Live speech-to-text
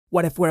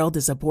What If World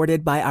is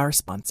supported by our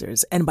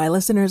sponsors and by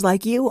listeners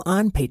like you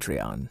on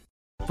Patreon.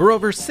 For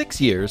over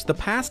 6 years, The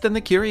Past and the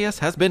Curious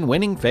has been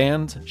winning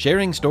fans,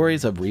 sharing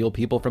stories of real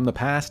people from the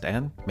past,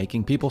 and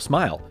making people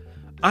smile.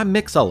 I'm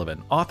Mick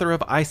Sullivan, author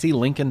of I See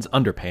Lincoln's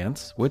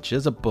Underpants, which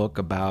is a book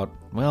about,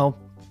 well,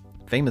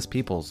 famous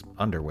people's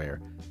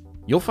underwear.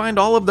 You'll find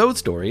all of those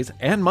stories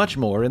and much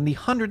more in the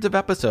hundreds of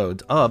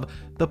episodes of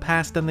The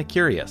Past and the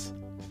Curious.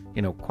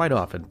 You know, quite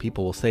often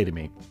people will say to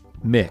me,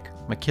 Mick,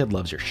 my kid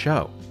loves your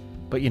show.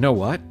 But you know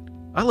what?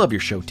 I love your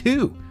show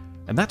too.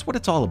 And that's what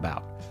it's all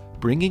about.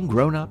 Bringing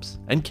grown-ups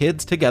and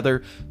kids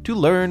together to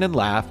learn and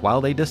laugh while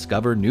they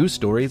discover new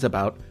stories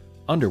about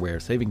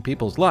underwear saving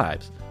people's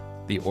lives,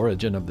 the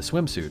origin of the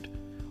swimsuit,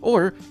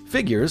 or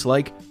figures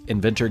like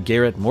inventor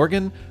Garrett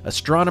Morgan,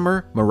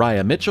 astronomer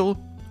Mariah Mitchell,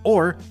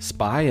 or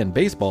spy and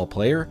baseball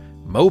player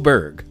Mo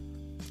Berg.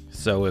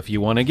 So if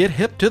you want to get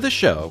hip to the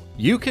show,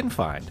 you can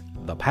find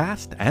The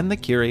Past and the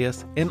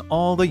Curious in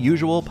all the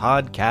usual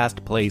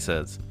podcast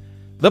places.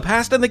 The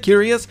Past and the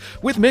Curious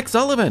with Mick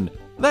Sullivan.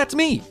 That's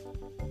me.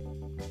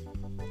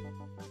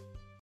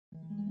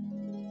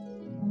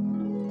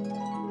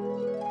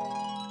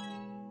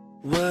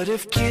 What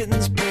if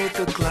kittens played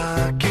the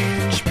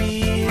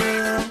glockenspiel?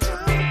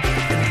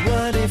 And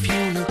what if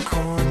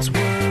unicorns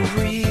were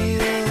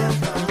real?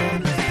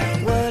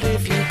 What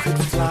if you could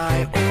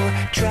fly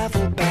or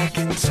travel back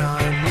in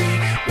time? We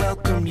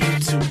welcome you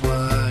to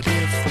What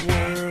If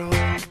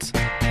World.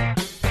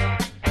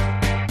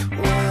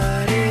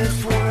 What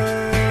If World?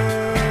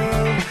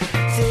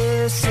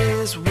 This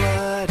is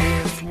What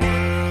If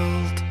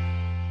World.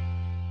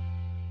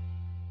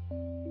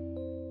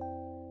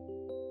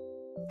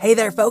 Hey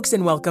there, folks,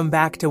 and welcome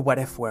back to What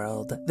If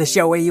World, the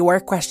show where your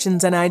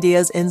questions and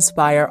ideas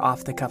inspire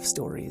off-the-cuff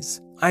stories.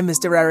 I'm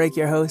Mr. Eric,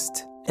 your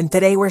host, and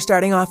today we're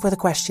starting off with a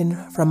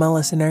question from a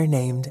listener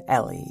named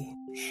Ellie.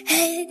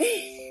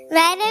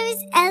 My name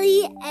is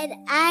Ellie, and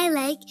I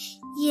like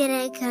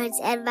unicorns.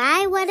 And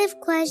my what if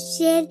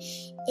question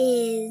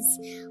is,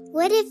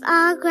 what if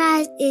all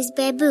grass is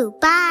bamboo?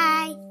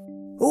 Bye!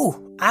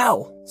 Ooh,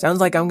 ow. Sounds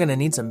like I'm gonna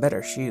need some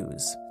better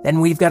shoes.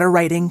 Then we've got a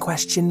writing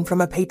question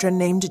from a patron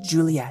named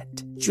Juliet.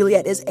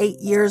 Juliet is 8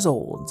 years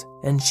old,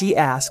 and she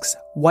asks,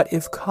 what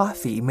if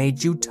coffee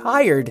made you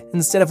tired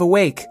instead of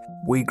awake?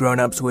 We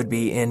grown-ups would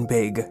be in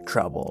big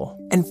trouble.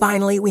 And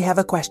finally, we have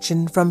a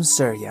question from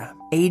Surya,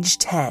 age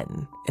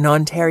 10, in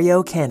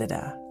Ontario,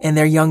 Canada, and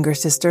their younger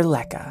sister,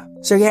 Lekka.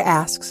 Surya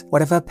asks,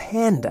 what if a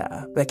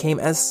panda became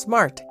as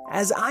smart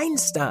as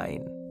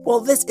Einstein? Well,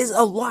 this is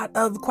a lot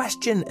of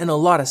question and a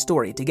lot of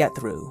story to get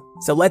through.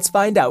 So let's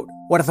find out.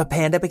 What if a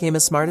panda became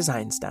as smart as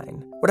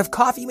Einstein? What if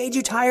coffee made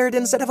you tired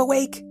instead of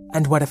awake?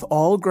 And what if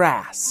all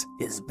grass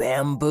is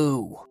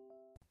bamboo?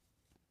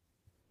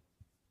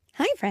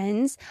 Hi,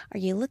 friends. Are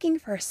you looking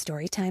for a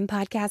storytime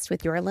podcast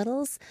with your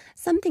littles?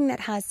 Something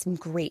that has some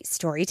great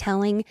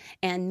storytelling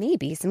and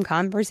maybe some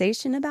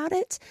conversation about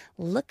it?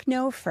 Look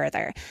no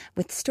further.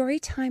 With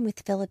Storytime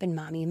with Philip and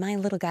Mommy, my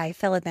little guy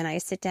Philip and I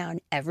sit down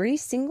every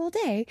single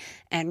day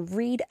and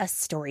read a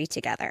story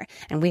together.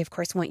 And we, of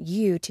course, want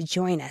you to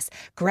join us.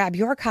 Grab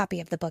your copy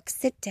of the book,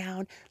 sit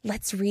down,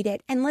 let's read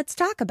it, and let's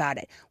talk about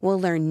it. We'll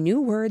learn new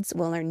words,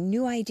 we'll learn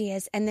new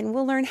ideas, and then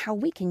we'll learn how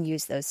we can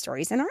use those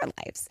stories in our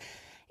lives.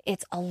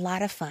 It's a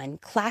lot of fun.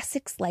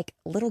 Classics like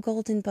Little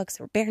Golden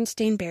Books or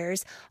Berenstain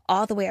Bears,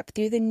 all the way up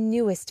through the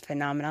newest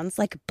phenomenons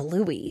like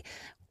Bluey.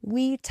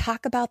 We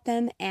talk about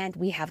them and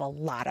we have a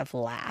lot of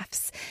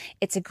laughs.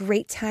 It's a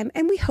great time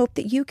and we hope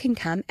that you can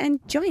come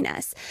and join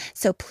us.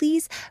 So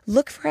please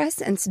look for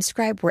us and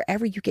subscribe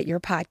wherever you get your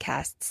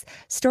podcasts.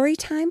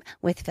 Storytime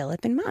with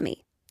Philip and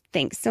Mommy.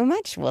 Thanks so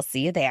much. We'll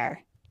see you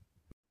there.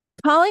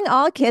 Calling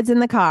all kids in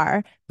the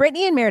car.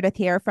 Brittany and Meredith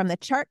here from the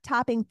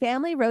chart-topping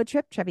Family Road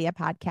Trip Trivia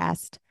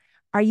Podcast.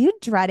 Are you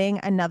dreading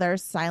another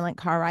silent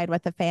car ride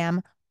with the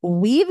fam?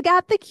 We've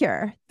got the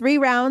cure. 3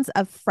 rounds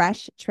of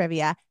fresh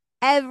trivia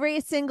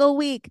every single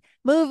week.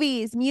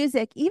 Movies,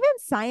 music, even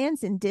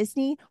science and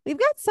Disney. We've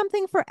got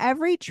something for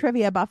every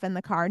trivia buff in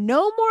the car.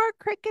 No more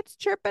crickets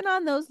chirping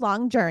on those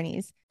long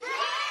journeys.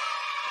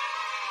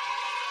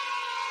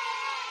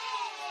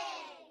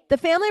 The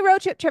Family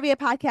Road Trip Trivia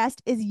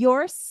Podcast is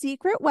your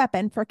secret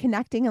weapon for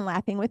connecting and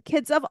laughing with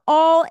kids of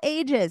all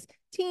ages.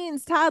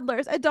 Teens,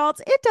 toddlers,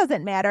 adults, it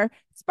doesn't matter.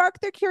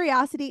 Spark their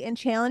curiosity and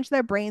challenge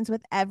their brains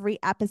with every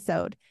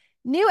episode.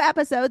 New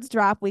episodes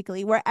drop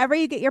weekly wherever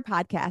you get your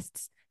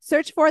podcasts.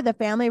 Search for the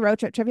Family Road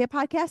Trip Trivia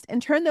Podcast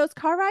and turn those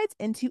car rides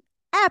into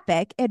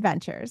epic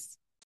adventures.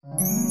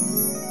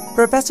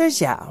 Professor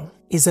Xiao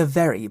is a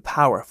very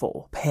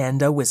powerful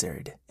panda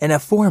wizard and a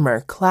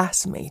former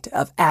classmate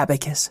of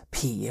Abacus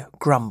P.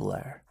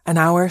 Grumbler. And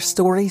our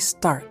story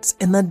starts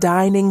in the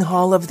dining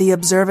hall of the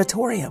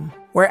observatorium,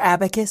 where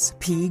Abacus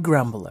P.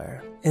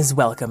 Grumbler is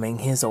welcoming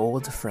his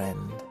old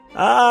friend.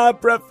 Ah,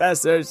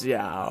 Professor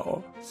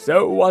Xiao,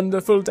 so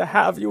wonderful to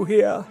have you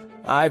here.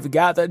 I've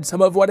gathered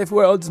some of What If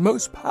World's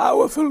most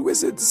powerful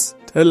wizards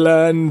to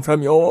learn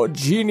from your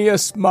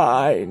genius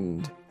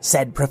mind,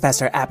 said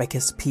Professor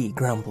Abacus P.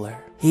 Grumbler.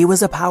 He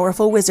was a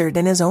powerful wizard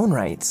in his own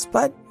rights,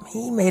 but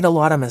he made a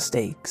lot of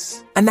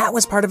mistakes. And that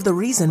was part of the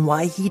reason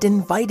why he'd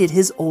invited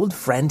his old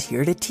friend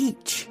here to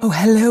teach. Oh,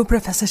 hello,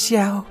 Professor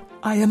Xiao.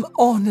 I am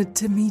honored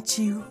to meet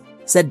you,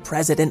 said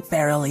President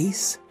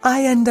Fairelise.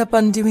 I end up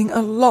undoing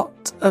a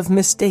lot of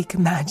mistake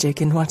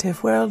magic in What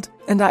If World,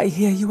 and I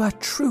hear you are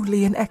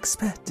truly an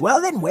expert.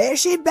 Well, then where's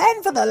she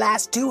been for the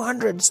last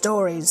 200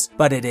 stories?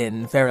 Butted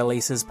in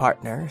Fairelise's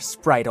partner,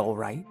 Sprite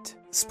Allright.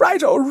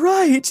 Sprite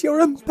Allright,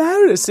 you're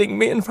embarrassing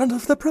me in front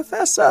of the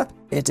professor.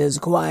 It is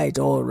quite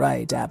all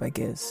right,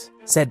 Abacus,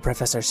 said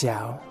Professor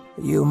Xiao.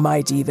 You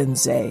might even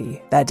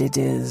say that it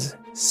is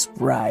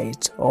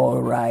Sprite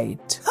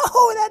Allright.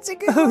 Oh, that's a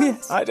good one.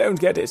 Yes. I don't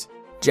get it.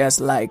 Just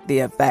like the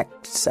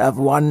effects of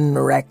one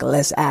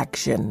reckless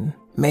action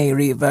may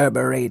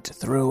reverberate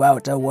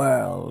throughout a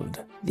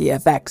world, the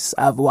effects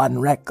of one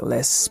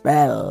reckless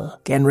spell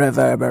can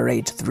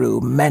reverberate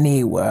through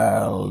many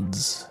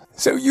worlds.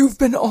 So you've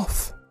been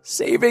off,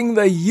 saving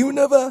the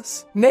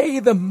universe, nay,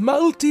 the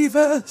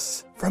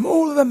multiverse, from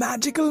all the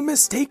magical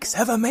mistakes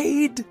ever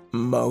made?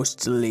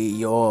 Mostly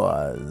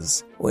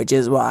yours, which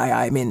is why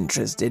I'm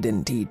interested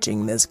in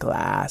teaching this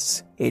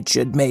class. It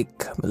should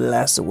make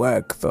less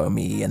work for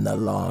me in the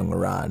long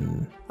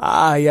run.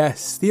 Ah,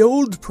 yes, the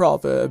old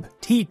proverb,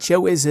 teach a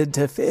wizard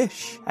to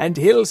fish, and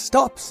he'll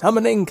stop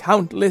summoning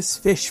countless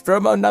fish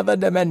from another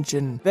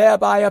dimension,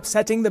 thereby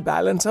upsetting the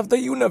balance of the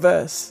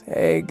universe.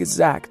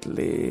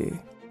 Exactly.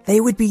 They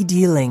would be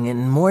dealing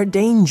in more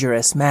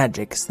dangerous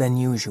magics than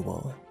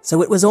usual,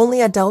 so it was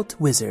only adult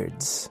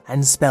wizards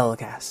and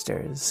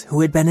spellcasters who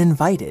had been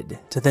invited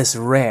to this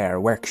rare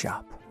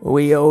workshop.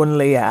 We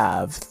only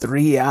have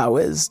 3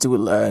 hours to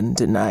learn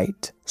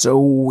tonight, so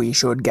we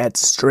should get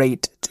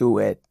straight to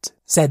it,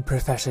 said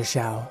Professor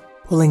Xiao,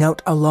 pulling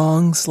out a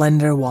long,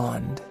 slender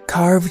wand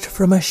carved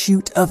from a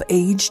shoot of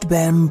aged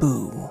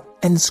bamboo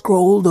and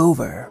scrolled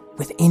over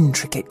with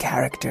intricate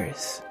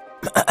characters.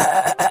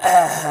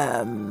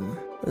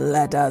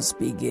 Let us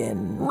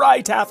begin.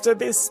 Right after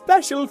this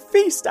special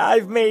feast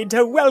I've made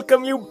to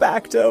welcome you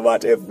back to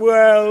What If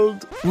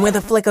World. And with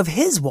a flick of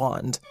his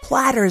wand,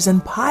 platters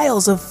and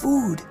piles of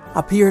food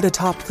appeared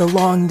atop the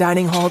long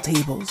dining hall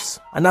tables,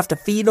 enough to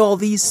feed all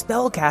these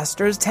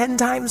spellcasters 10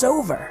 times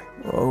over.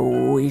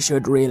 Oh, we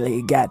should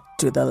really get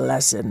to the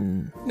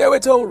lesson. No,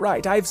 it's all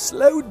right. I've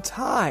slowed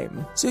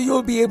time, so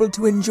you'll be able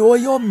to enjoy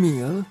your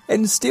meal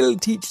and still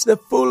teach the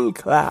full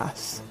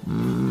class.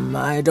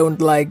 I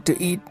don't like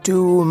to eat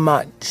too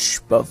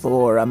much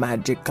before a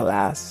magic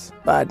class,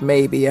 but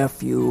maybe a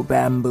few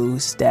bamboo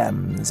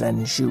stems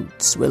and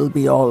shoots will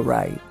be all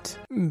right.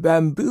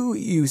 Bamboo,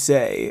 you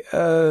say?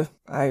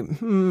 I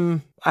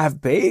have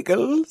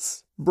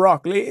bagels,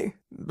 broccoli,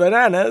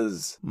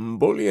 bananas,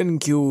 bouillon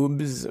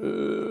cubes,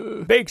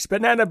 baked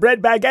banana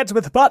bread baguettes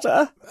with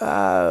butter.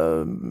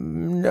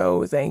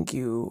 No, thank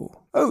you.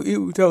 Oh,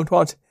 you don't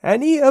want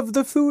any of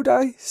the food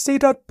I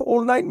stayed up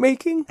all night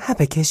making?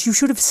 Abacus, you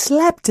should have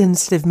slept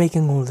instead of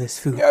making all this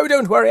food. Oh,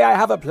 don't worry, I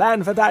have a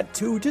plan for that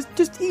too.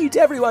 Just eat,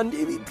 everyone,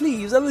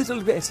 please, a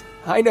little bit.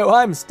 I know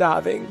I'm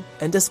starving.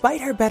 And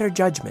despite her better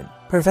judgment,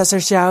 Professor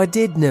Xiao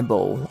did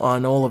nibble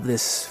on all of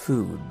this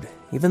food,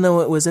 even though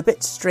it was a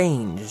bit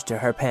strange to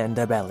her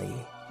panda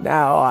belly.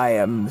 Now I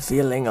am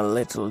feeling a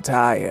little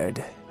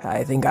tired.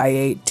 I think I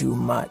ate too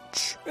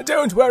much.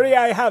 Don't worry,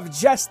 I have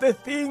just the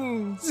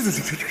thing.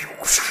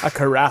 A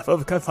carafe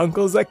of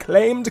Carfunkel's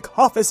acclaimed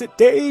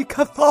Coffee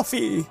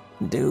Coffee.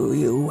 Do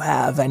you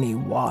have any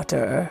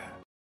water?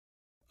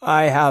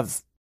 I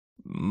have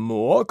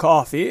more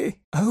coffee.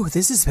 Oh,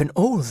 this has been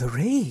all the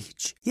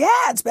rage.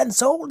 Yeah, it's been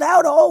sold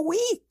out all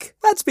week.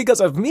 That's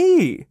because of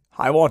me.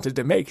 I wanted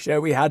to make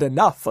sure we had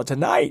enough for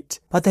tonight.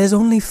 But there's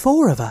only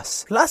 4 of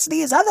us. Plus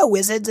these other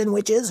wizards and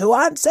witches who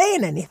aren't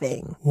saying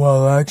anything.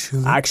 Well,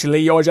 actually... Actually,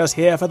 you're just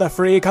here for the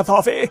free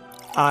coffee.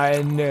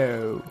 I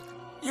know.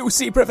 You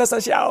see, Professor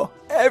Xiao,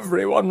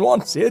 everyone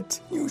wants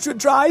it. You should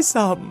try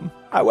some.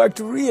 I worked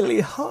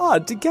really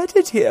hard to get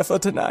it here for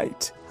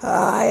tonight.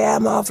 I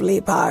am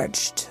awfully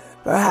parched.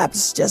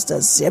 Perhaps just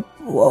a sip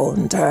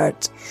won't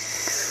hurt.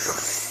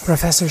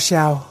 Professor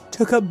Xiao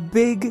took a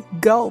big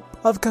gulp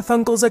of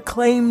Carfunkel's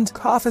acclaimed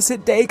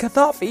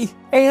Coffee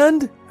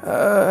and...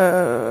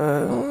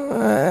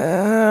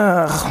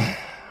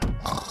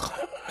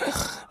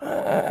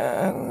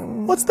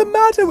 What's the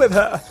matter with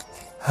her?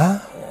 Huh?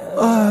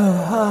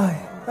 Oh,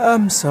 hi.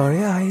 I'm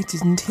sorry, I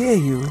didn't hear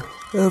you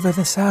over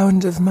the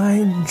sound of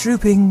my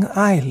drooping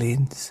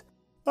eyelids.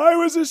 I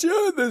was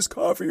assured this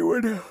coffee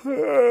would...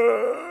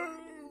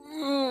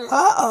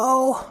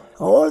 Uh-oh.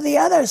 All the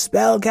other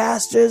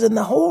spellcasters in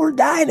the whole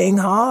dining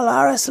hall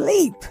are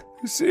asleep.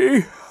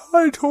 See,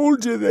 I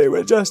told you they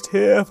were just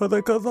here for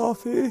the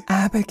coffee.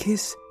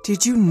 Abacus,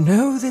 did you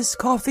know this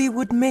coffee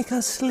would make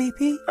us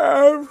sleepy?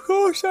 Of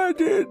course I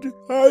did.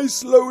 I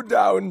slowed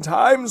down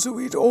time so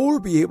we'd all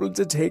be able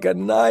to take a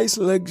nice,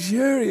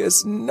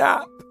 luxurious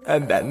nap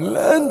and then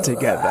learn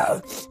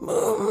together.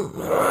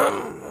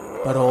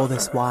 But all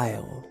this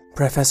while,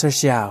 Professor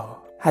Xiao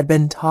had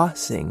been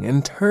tossing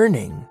and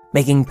turning,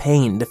 making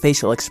pained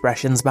facial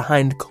expressions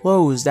behind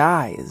closed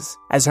eyes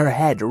as her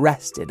head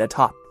rested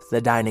atop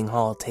the dining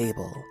hall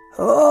table.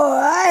 Oh,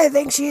 I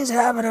think she's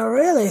having a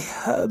really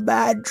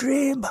bad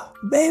dream.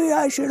 Maybe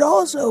I should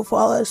also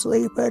fall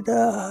asleep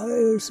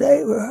and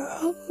save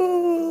her.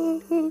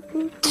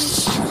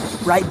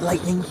 Bright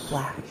lightning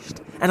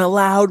flashed, and a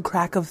loud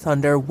crack of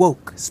thunder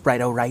woke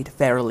Sprite-O-Right,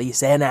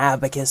 Fairlease, and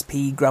Abacus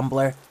P.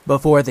 Grumbler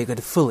before they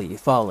could fully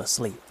fall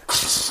asleep.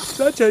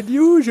 Such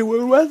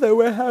unusual weather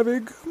we're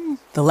having.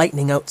 The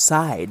lightning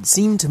outside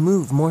seemed to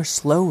move more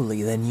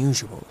slowly than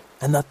usual,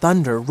 and the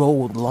thunder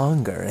rolled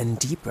longer and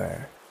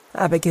deeper.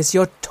 Abacus,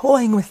 you're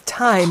toying with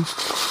time.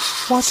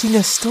 Watching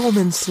a storm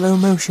in slow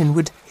motion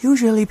would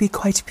usually be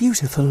quite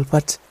beautiful,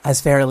 but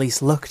as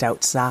Fairlease looked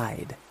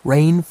outside,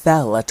 rain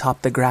fell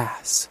atop the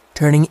grass,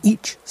 turning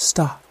each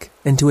stalk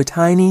into a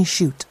tiny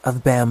shoot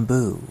of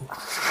bamboo.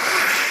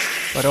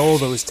 But all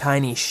those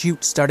tiny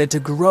shoots started to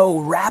grow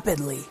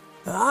rapidly.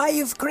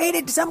 You've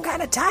created some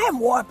kind of time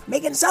warp,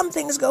 making some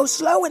things go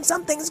slow and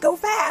some things go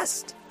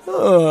fast.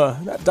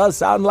 That does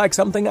sound like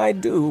something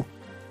I'd do.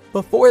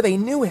 Before they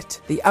knew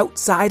it, the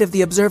outside of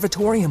the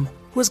observatorium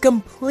was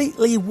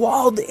completely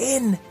walled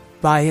in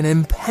by an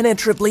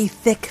impenetrably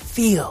thick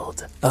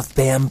field of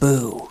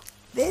bamboo.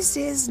 This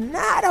is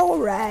not all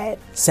right,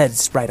 said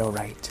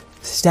Sprite-O-Right.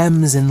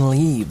 Stems and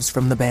leaves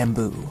from the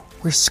bamboo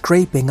were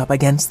scraping up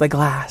against the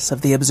glass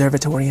of the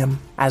observatorium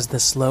as the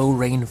slow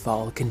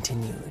rainfall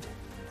continued.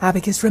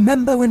 Abacus,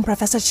 remember when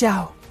Professor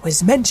Xiao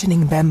was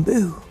mentioning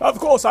bamboo? Of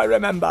course I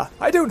remember.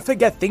 I don't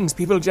forget things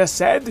people just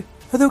said.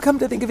 Although, come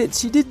to think of it,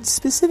 she did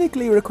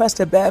specifically request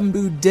a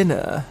bamboo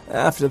dinner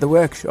after the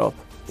workshop.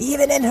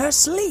 Even in her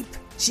sleep,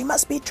 she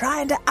must be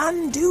trying to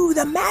undo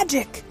the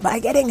magic by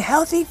getting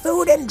healthy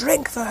food and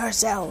drink for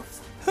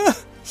herself.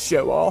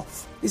 Show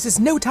off. This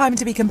is no time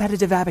to be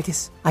competitive,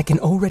 Abacus. I can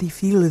already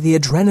feel the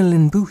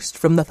adrenaline boost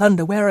from the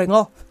thunder wearing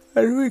off.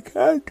 And we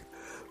can't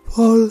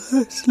fall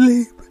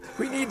asleep.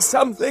 We need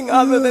something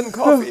other than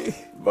coffee.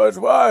 But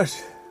what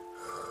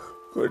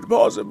could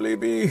possibly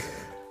be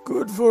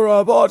good for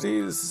our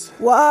bodies?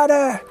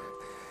 Water.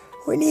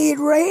 We need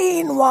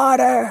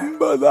rainwater.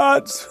 But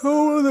that's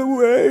all the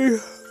way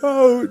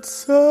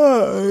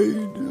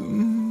outside.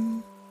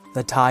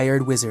 The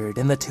tired wizard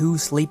and the two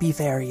sleepy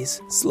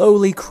fairies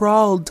slowly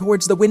crawled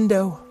towards the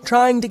window,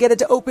 trying to get it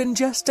to open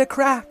just a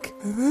crack.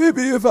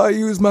 Maybe if I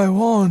use my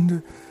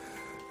wand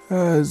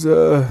as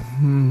a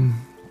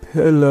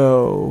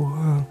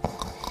pillow.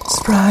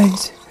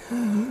 Sprite,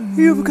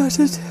 you've got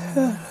it.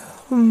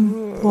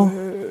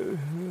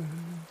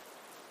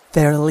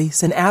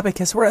 Fairlease and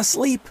Abacus were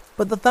asleep,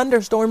 but the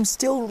thunderstorm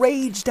still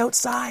raged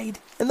outside,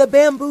 and the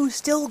bamboo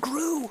still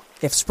grew.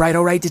 If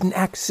Sprite-O-Right didn't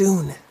act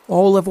soon,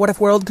 all of What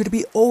If World could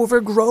be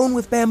overgrown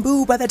with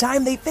bamboo by the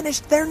time they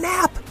finished their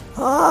nap.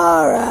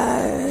 All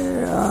right.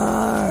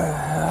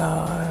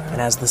 And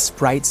as the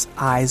sprite's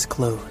eyes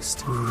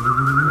closed,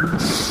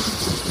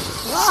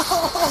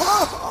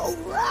 All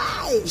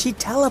right. she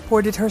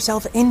teleported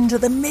herself into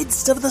the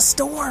midst of the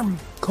storm.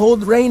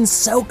 Cold rain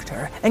soaked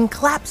her, and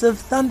claps of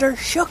thunder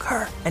shook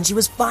her, and she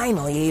was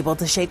finally able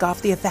to shake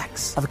off the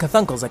effects of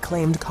Cthulhu's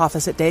acclaimed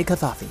Coffeesit Day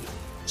Cathafi.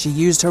 She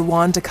used her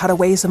wand to cut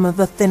away some of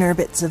the thinner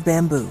bits of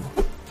bamboo,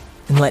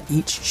 and let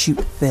each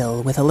shoot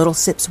fill with a little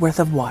sip's worth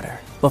of water,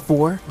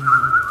 before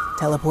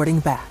teleporting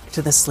back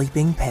to the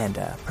sleeping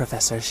panda,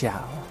 Professor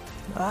Xiao.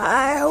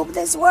 I hope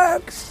this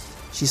works.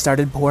 She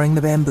started pouring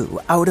the bamboo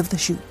out of the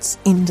shoots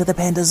into the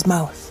panda's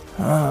mouth.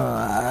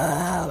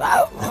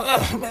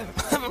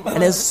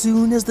 And as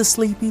soon as the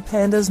sleepy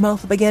panda's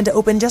mouth began to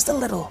open just a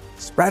little,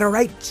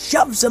 Sprite-O-Right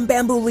shoved some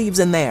bamboo leaves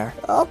in there.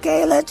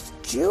 Okay, let's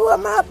chew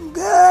them up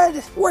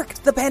good.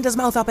 Worked the panda's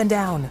mouth up and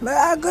down.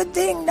 Good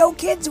thing no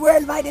kids were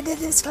invited to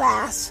this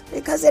class,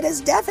 because it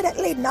is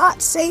definitely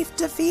not safe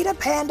to feed a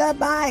panda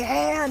by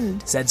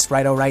hand, said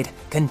Sprite-O-Right,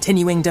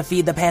 continuing to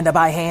feed the panda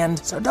by hand.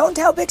 So don't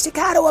tell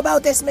Pixicado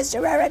about this,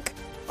 Mr. Eric.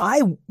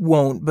 I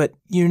won't, but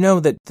you know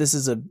that this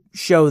is a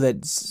show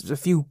that a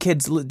few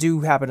kids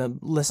do happen to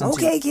listen to.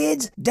 Okay,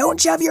 kids,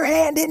 don't shove your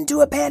hand into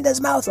a panda's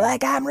mouth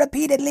like I'm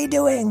repeatedly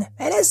doing.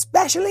 And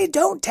especially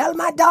don't tell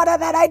my daughter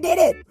that I did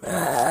it.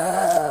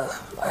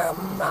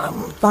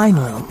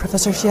 Finally,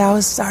 Professor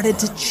Xiao started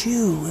to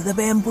chew the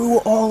bamboo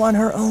all on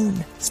her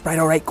own.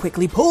 Sprite-O-Right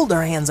quickly pulled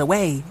her hands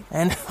away,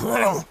 and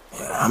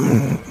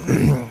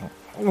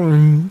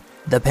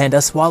the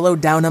panda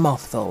swallowed down a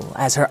mouthful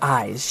as her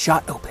eyes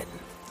shot open.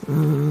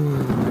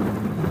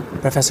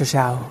 Professor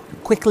Xiao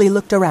quickly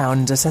looked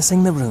around,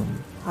 assessing the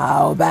room.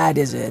 How bad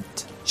is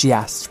it? She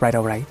asked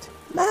Sprite-O-Right.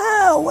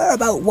 We're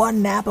about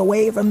one nap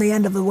away from the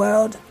end of the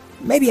world.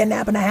 Maybe a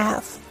nap and a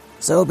half.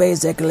 So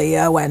basically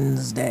a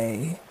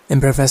Wednesday.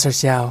 And Professor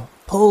Xiao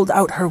pulled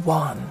out her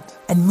wand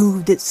and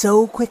moved it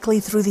so quickly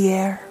through the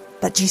air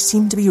that she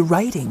seemed to be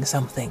writing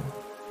something.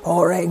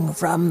 Pouring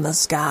from the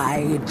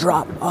sky,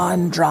 drop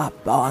on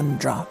drop on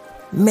drop.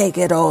 Make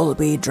it all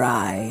be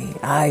dry,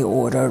 I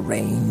order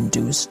rain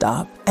to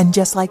stop. And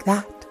just like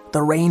that,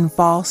 the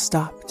rainfall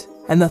stopped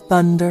and the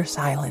thunder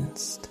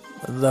silenced,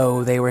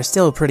 though they were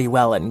still pretty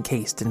well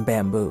encased in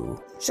bamboo.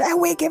 Should I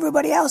wake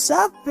everybody else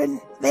up and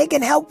they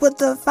can help with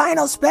the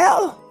final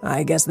spell?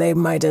 I guess they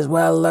might as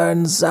well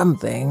learn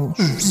something.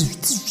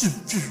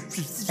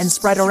 And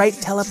Sprite-O-Right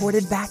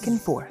teleported back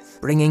and forth,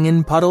 bringing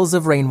in puddles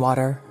of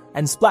rainwater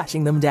and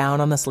splashing them down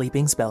on the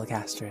sleeping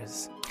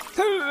spellcasters.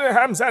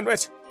 Ham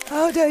sandwich.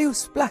 How dare you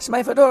splash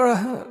my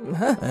fedora?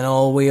 Huh? And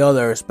all we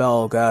other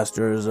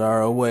spellcasters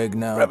are awake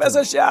now.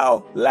 Professor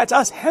Xiao, let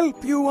us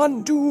help you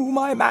undo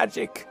my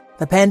magic.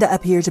 The panda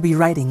appeared to be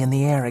riding in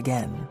the air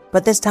again,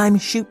 but this time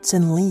shoots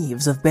and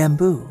leaves of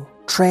bamboo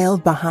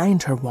trailed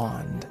behind her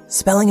wand,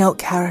 spelling out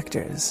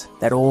characters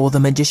that all the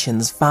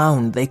magicians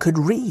found they could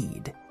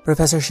read.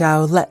 Professor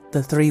Xiao let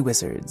the three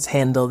wizards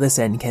handle this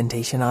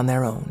incantation on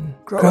their own.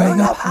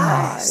 Growing up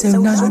high, so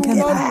none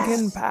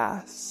can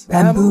pass.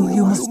 Bamboo,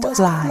 you must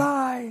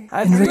fly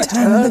and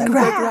return the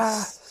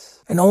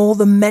grass. And all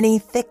the many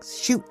thick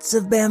shoots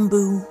of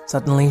bamboo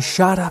suddenly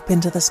shot up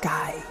into the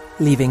sky,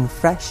 leaving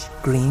fresh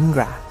green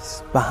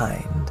grass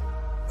behind.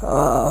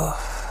 Oh,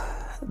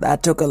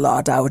 that took a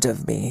lot out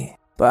of me.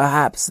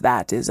 Perhaps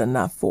that is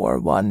enough for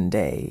one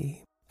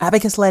day.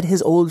 Abacus led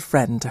his old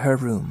friend to her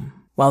room,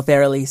 while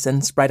Fairelise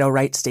and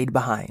Sprite-O-Right stayed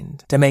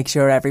behind to make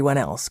sure everyone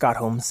else got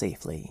home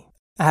safely.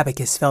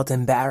 Abacus felt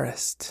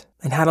embarrassed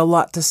and had a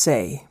lot to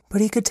say,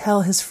 but he could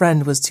tell his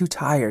friend was too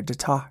tired to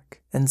talk,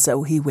 and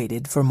so he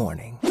waited for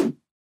morning.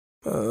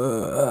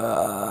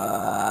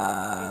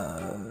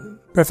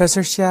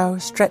 Professor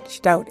Xiao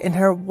stretched out in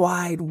her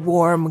wide,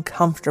 warm,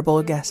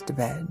 comfortable guest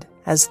bed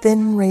as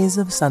thin rays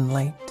of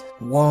sunlight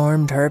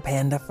warmed her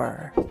panda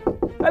fur.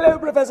 Hello,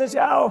 Professor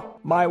Xiao.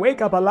 My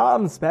wake-up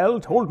alarm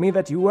spell told me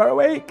that you were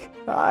awake.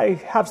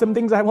 I have some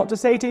things I want to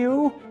say to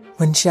you.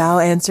 When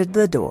Xiao answered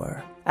the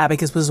door,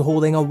 Abacus was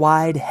holding a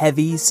wide,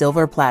 heavy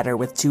silver platter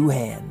with two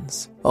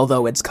hands,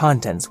 although its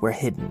contents were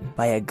hidden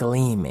by a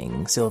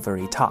gleaming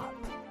silvery top.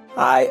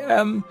 I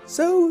am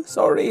so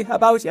sorry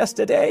about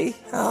yesterday.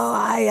 Oh,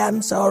 I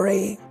am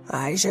sorry.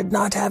 I should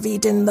not have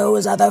eaten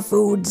those other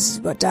foods,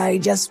 but I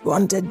just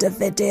wanted to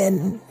fit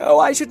in. Oh,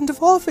 I shouldn't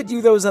have offered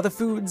you those other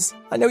foods.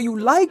 I know you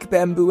like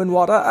bamboo and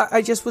water.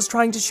 I just was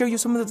trying to show you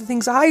some of the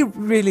things I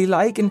really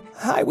like, and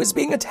I was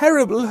being a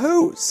terrible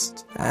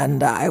host.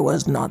 And I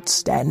was not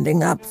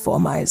standing up for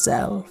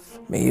myself,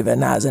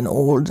 even as an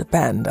old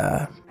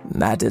panda.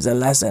 That is a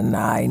lesson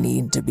I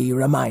need to be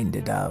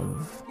reminded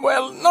of.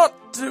 Well, not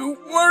to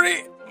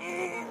worry,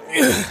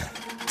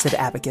 said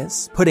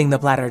Abacus, putting the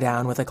platter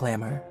down with a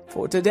clamor.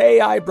 For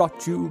today I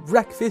brought you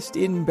breakfast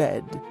in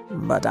bed.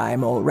 But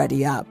I'm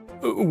already up.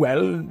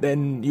 Well,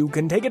 then you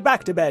can take it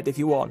back to bed if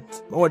you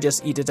want, or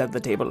just eat it at the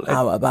table.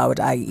 How about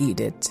I eat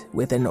it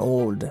with an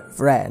old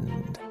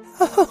friend?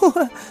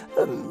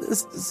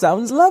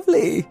 Sounds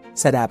lovely,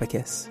 said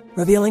Abacus,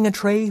 revealing a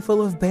tray full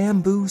of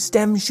bamboo,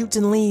 stems, shoots,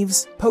 and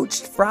leaves,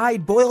 poached,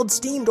 fried, boiled,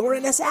 steamed, or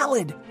in a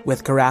salad,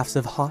 with carafes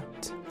of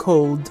hot,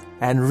 cold,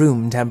 and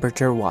room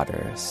temperature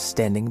water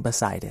standing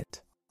beside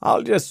it.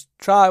 I'll just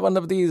try one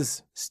of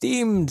these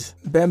steamed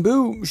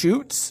bamboo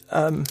shoots.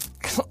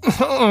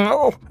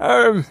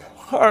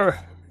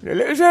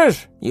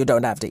 Delicious. You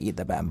don't have to eat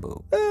the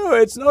bamboo. Oh,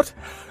 it's not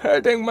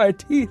hurting my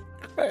teeth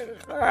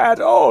at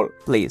all.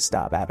 Please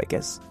stop,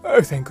 Abacus.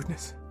 Oh, thank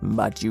goodness.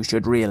 But you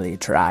should really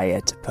try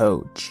it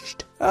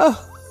poached.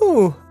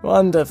 Oh,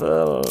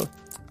 wonderful.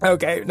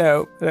 Okay,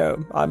 no,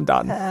 I'm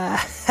done.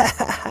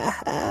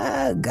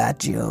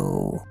 Got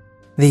you.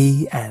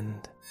 The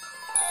end.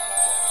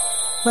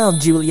 Well,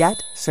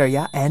 Juliet,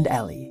 Surya, and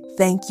Ellie,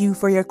 thank you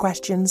for your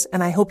questions,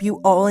 and I hope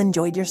you all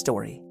enjoyed your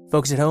story.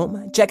 Folks at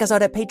home, check us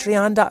out at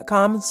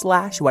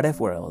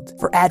patreon.com/whatifworld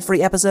for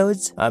ad-free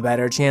episodes, a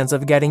better chance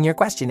of getting your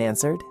question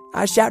answered,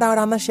 a shout-out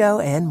on the show,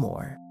 and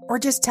more. Or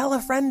just tell a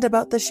friend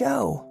about the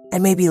show,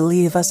 and maybe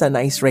leave us a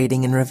nice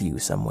rating and review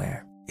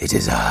somewhere. It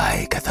is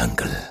I,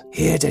 Cthulhu,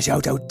 here to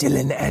shout out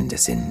Dylan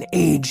Anderson,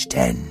 age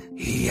 10.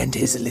 He and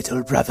his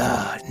little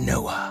brother,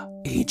 Noah,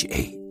 age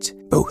 8,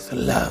 both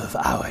love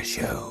our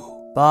show.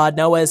 But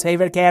Noah's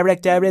favorite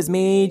character is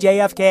me,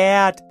 JF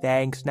Cat.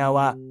 Thanks,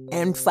 Noah.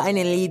 And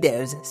finally,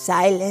 there's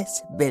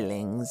Silas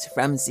Billings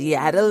from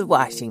Seattle,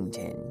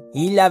 Washington.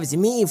 He loves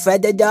me,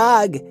 Fred the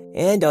dog,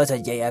 and also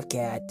JF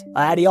Cat.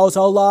 And he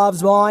also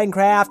loves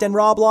Minecraft and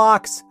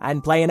Roblox,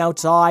 and playing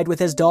outside with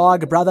his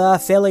dog brother,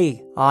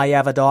 Philly. I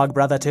have a dog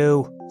brother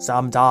too.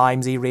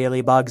 Sometimes he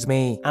really bugs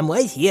me. I'm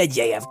right here,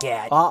 JF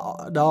Cat.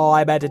 No,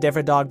 I meant a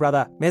different dog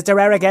brother.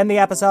 Mr. Eric, end the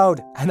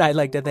episode. And I'd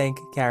like to thank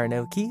Karen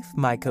O'Keefe,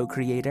 my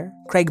co-creator,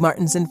 Craig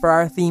Martinson for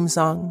our theme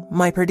song,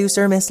 my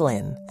producer, Miss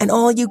Lynn, and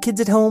all you kids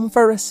at home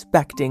for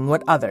respecting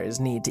what others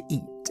need to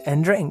eat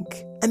and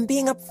drink, and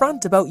being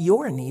upfront about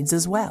your needs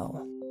as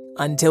well.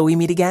 Until we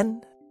meet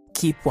again,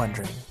 keep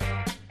wondering.